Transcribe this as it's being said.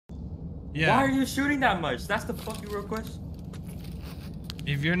Yeah. Why are you shooting that much? That's the fucking real question.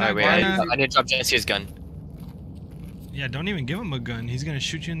 If you're not Alright, gonna... I need to drop Jesse's gun. Yeah, don't even give him a gun. He's gonna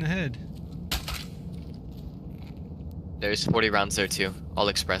shoot you in the head. There's 40 rounds there too. All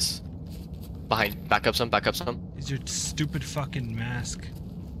express. Behind. Back up some. Back up some. Is your stupid fucking mask.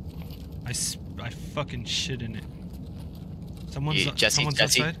 I fucking shit in it. Someone's Jesse.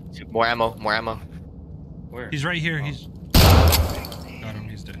 outside. More ammo. More ammo. Where? He's right here. Oh. He's got him.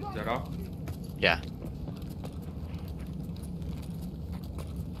 He's dead. Is that all? Yeah.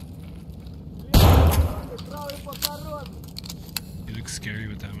 He looks scary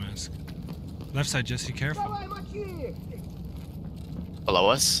with that mask. Left side, Jesse. Careful. Below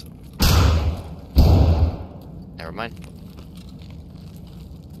us. Never mind.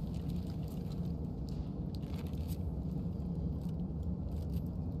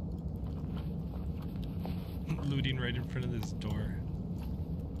 Looting right in front of this door.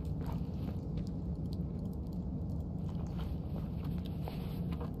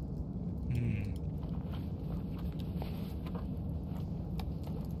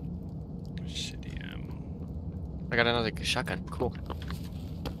 Shitty ammo. I got another shotgun. Cool.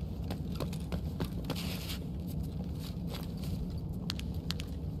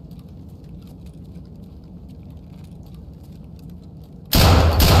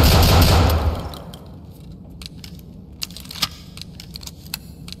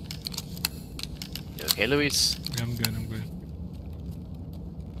 You okay, Luis? Yeah, I'm good. I'm good.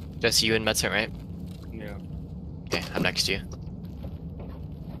 Jesse, you in medicine, right? Yeah. Okay, I'm next to you.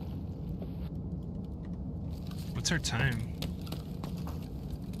 What's our time?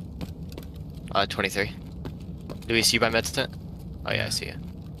 23. Luis, you by medicine? Oh yeah, I see you.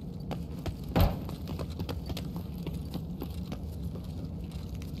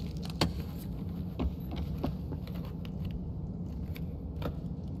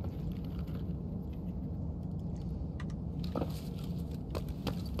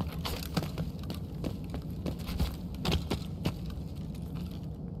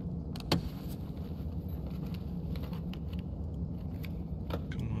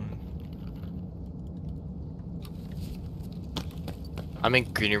 I'm in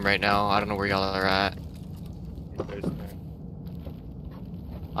green room right now. I don't know where y'all are at.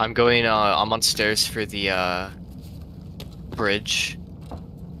 I'm going, I'm on stairs for the, bridge.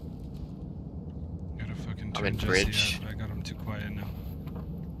 Gotta fucking I'm in turn bridge. Jesse up. I got him too quiet now.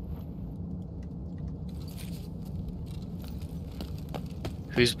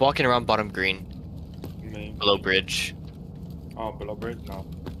 Who's walking around bottom green? Me. Below bridge. Oh, below bridge? No.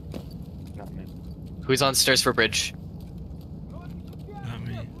 Not me. Who's on stairs for bridge? Not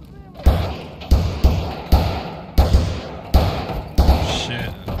me. Shit.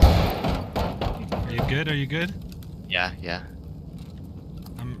 Are you good? Are you good? Yeah, yeah.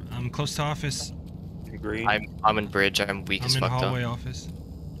 I'm close to office. Green. I'm in bridge. I'm weak as I'm in fuck hallway though. office.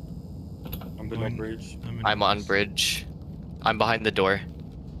 I'm below bridge. I'm on bridge. I'm behind the door.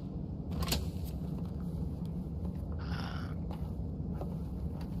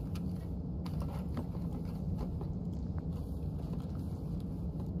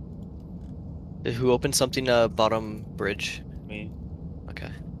 Who opened something bottom bridge? Me.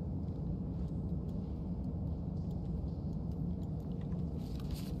 Okay.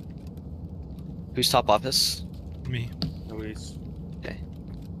 Who's top office? Me. Luis. Okay.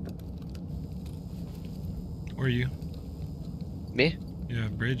 Where are you? Me? Yeah,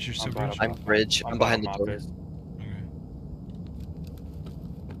 bridge. You're still bridge. I'm bridge. I'm behind the door. Okay.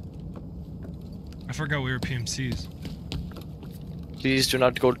 I forgot we were PMCs. Please do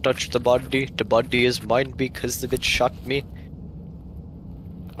not go touch the body. The body is mine because the bitch shot me.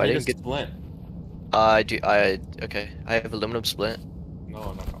 I didn't get split. okay. I have aluminum split.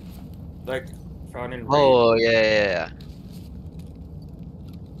 No. Like found in. Oh yeah.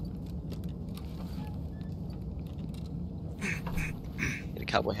 Get a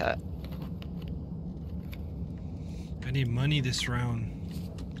cowboy hat. I need money this round.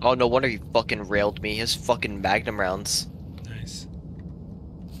 Oh, no wonder he fucking railed me. His fucking magnum rounds. Nice.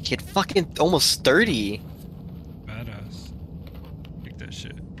 He had fucking almost 30. Badass. Take that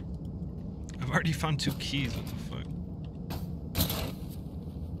shit. I've already found 2 keys. What the fuck?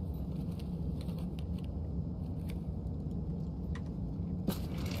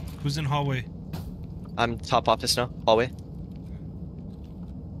 Who's in hallway? I'm top office now. Hallway.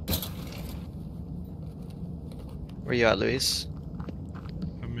 Where you at, Luis?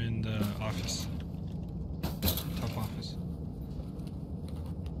 I'm in the office. Top office.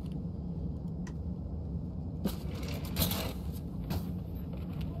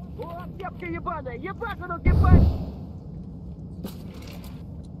 О, кепка ебаная! Ебать, оно ебать!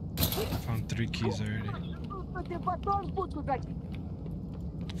 found 3 keys already.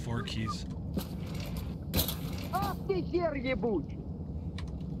 4 keys.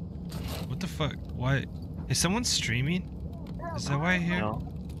 What the fuck? Why? Is someone streaming? Is that why I hear? No.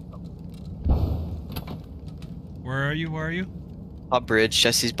 Where are you? Where are you? Top bridge.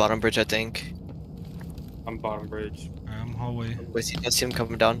 Jesse's bottom bridge, I think. I'm bottom bridge. I'm hallway. I see him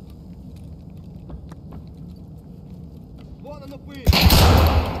coming down.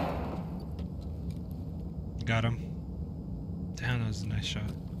 Got him. Damn, that was a nice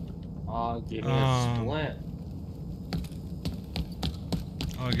shot. Oh, give me a splint.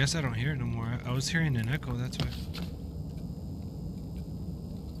 Oh, I guess I don't hear it no more. I was hearing an echo, that's why.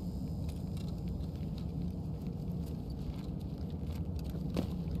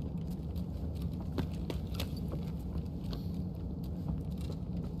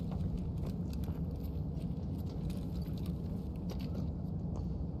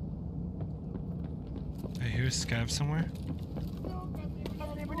 I hear a scav somewhere.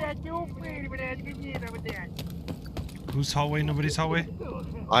 Who's hallway? Nobody's hallway?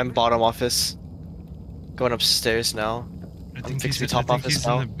 I'm bottom office. Going upstairs now. I think fixing he's, top I think office he's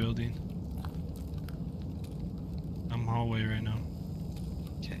now. in the building. I'm hallway right now.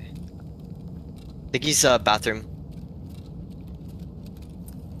 Okay. I think he's bathroom.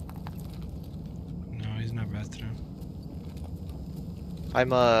 No, he's not bathroom. I'm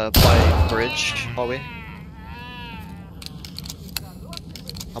by bridge hallway.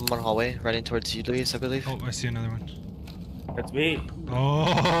 I'm on hallway, running towards you, Luis, I believe. Oh, I see another one. That's me.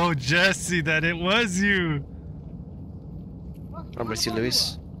 Oh, Jesse, that it was you. I'm with you,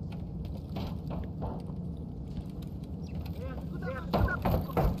 Luis.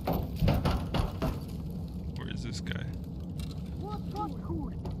 Where is this guy?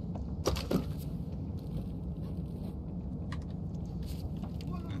 Nothing.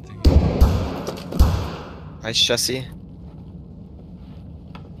 Nice, Jesse.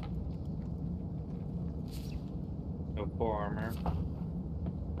 No core armor.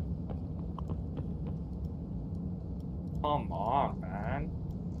 Come on, man.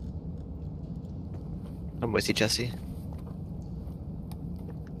 I'm with you, Jesse.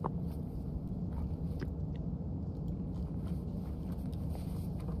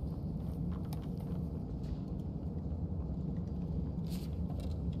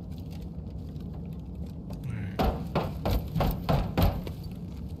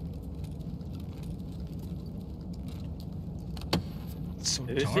 So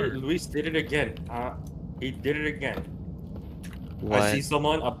You see, dark. Luis did it again. He did it again. What? I see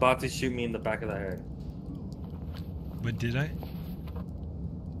someone about to shoot me in the back of the head. But did I?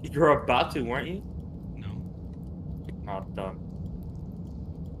 You were about to, weren't you? No. Not done.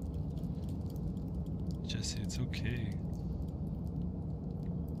 Jesse, it's okay.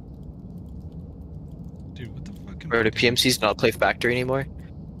 Dude, what the fuck? Bro, do PMCs not play factory anymore?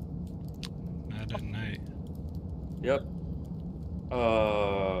 Not at night. Yep.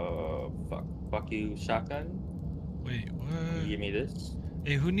 Fuck you, shotgun. Wait, You what? give me this.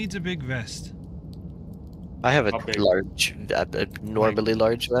 Hey, who needs a big vest? I have a How big? large, abnormally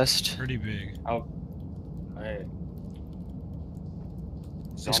large vest. Pretty big. Hey.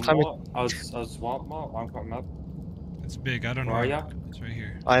 Just climb it. I was swamp mall. I'm coming up. It's big. I don't know. Where are ya? It's right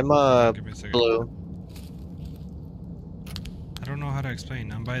here. I'm Give me a second. blue. I don't know how to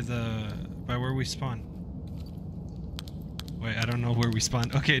explain. I'm by where we spawn. Wait, I don't know where we spawn.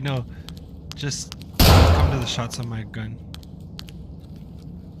 Okay, no. Just come to the shots on my gun.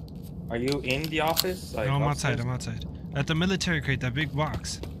 Are you in the office? Like, No, I'm upstairs? outside. I'm outside. At the military crate, that big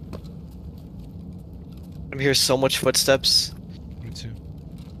box. I'm hearing so much footsteps. Me too.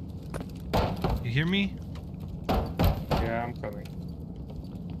 You hear me? Yeah, I'm coming.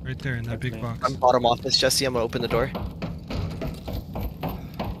 Right there in that That's big me. box. I'm bottom office, Jesse. I'm gonna open the door.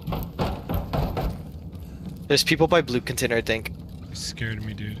 There's people by blue container, I think. You scared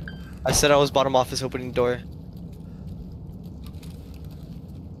me, dude. I said I was bottom office opening the door.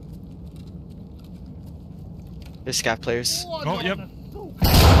 There's scat players. Oh, yep.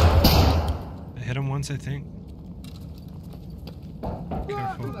 I hit him once, I think.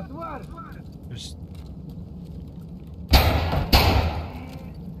 Careful. There's...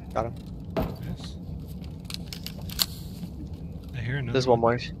 Got him. Yes. I hear another There's one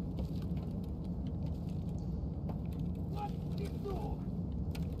more.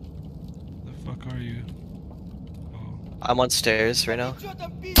 The fuck are you? Oh. I'm on stairs right now.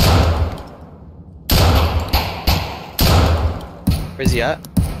 Where's he at?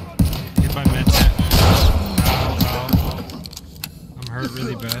 Hit my med tent. Ow. I'm hurt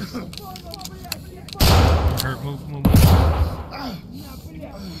really bad. I'm hurt. Move.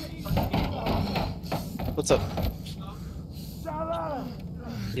 What's up?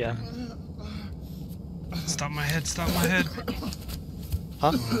 Yeah. Stop my head, stop my head.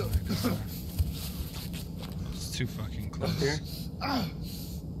 Huh? Oh my god. It's too fucking close. Here.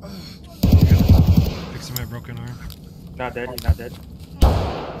 Fixing my broken arm. Not dead, he's not dead.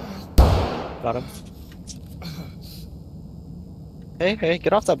 Got him. Hey, hey,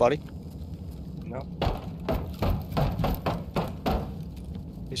 get off that body. No.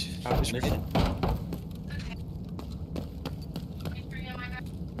 He's right.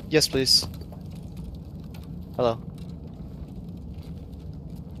 Yes, please. Hello.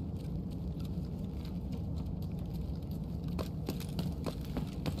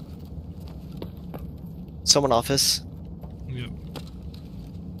 Someone office. Yep.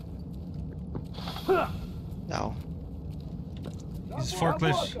 No. He's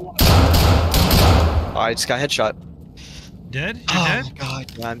forklift. Oh, I just got headshot. Dead? You're Oh dead? my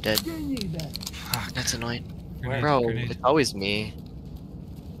god, yeah, I'm dead. Fuck. That's annoying. Grenade, Bro, grenade. it's always me.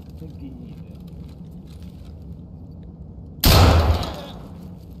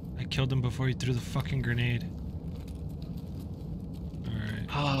 I killed him before he threw the fucking grenade. Alright.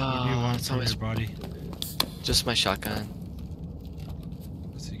 What do you want It's from always your body? just my shotgun.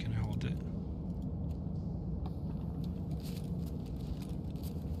 Let's see, can I hold it?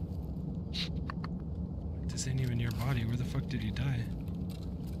 This ain't even your body. Where the fuck did you die?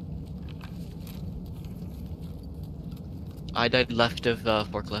 I died left of the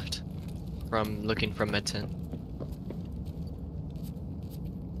forklift from looking from medicine.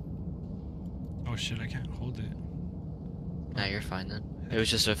 Oh shit, I can't hold it. Nah, you're fine then. It was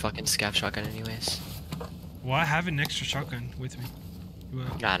just a fucking scav shotgun anyways. Well, I have an extra shotgun with me. Well,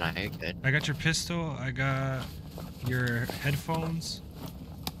 Nah, nah, you're good. I got your pistol, I got your headphones.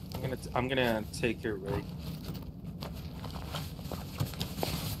 I'm gonna take your rig.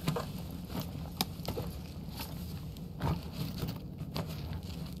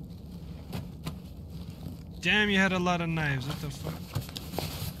 Damn, you had a lot of knives. What the fuck?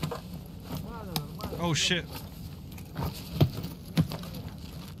 Oh shit.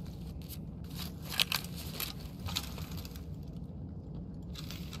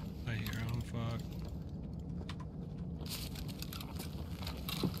 I hear him. Fuck.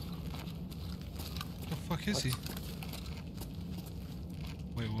 The fuck is he?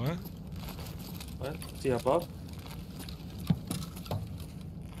 Wait, what? What? Is he above?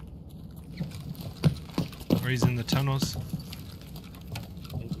 Or he's in the tunnels?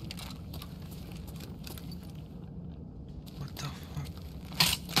 What the fuck?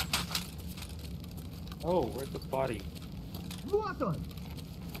 Oh, where's the body?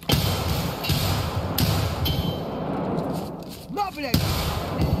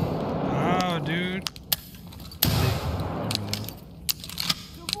 Oh, dude.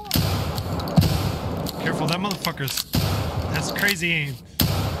 Careful, that motherfucker's. That's crazy aim.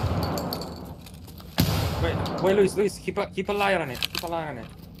 Wait, Luis, keep an eye on it. Keep an eye on it.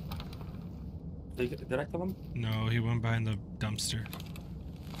 Did I kill him? No, he went behind the dumpster.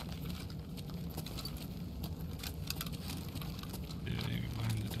 Yeah, he went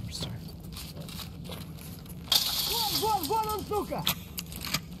behind the dumpster.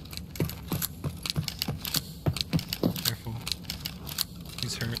 Careful.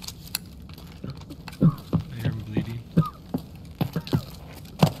 He's hurt. I hear him bleeding.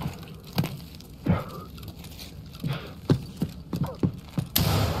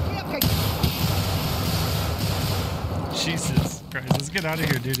 Jesus Christ, let's get out of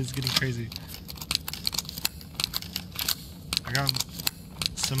here, dude. It's getting crazy. I got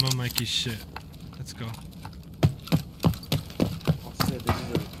some of Mikey's shit. Let's go. Oh, shit,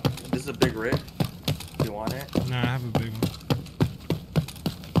 this is a big rig. Do you want it? Nah, I have a big one.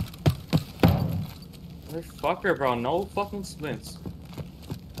 Motherfucker, bro. No fucking splints.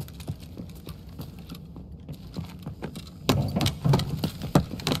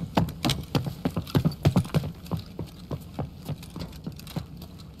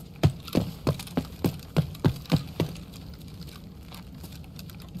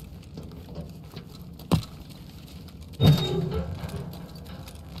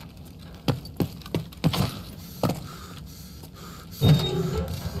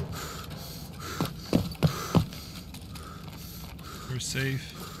 We're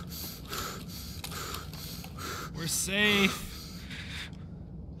safe. We're safe.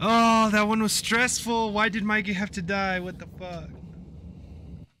 Oh, that one was stressful. Why did Mikey have to die? What the fuck?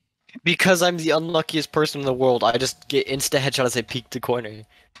 Because I'm the unluckiest person in the world, I just get insta headshot as I peek the corner.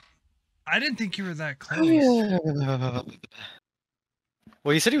 I didn't think you were that close.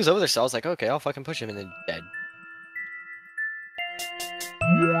 Well, he said he was over there, so I was like, okay, I'll fucking push him, and then dead.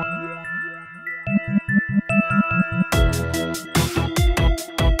 Bye.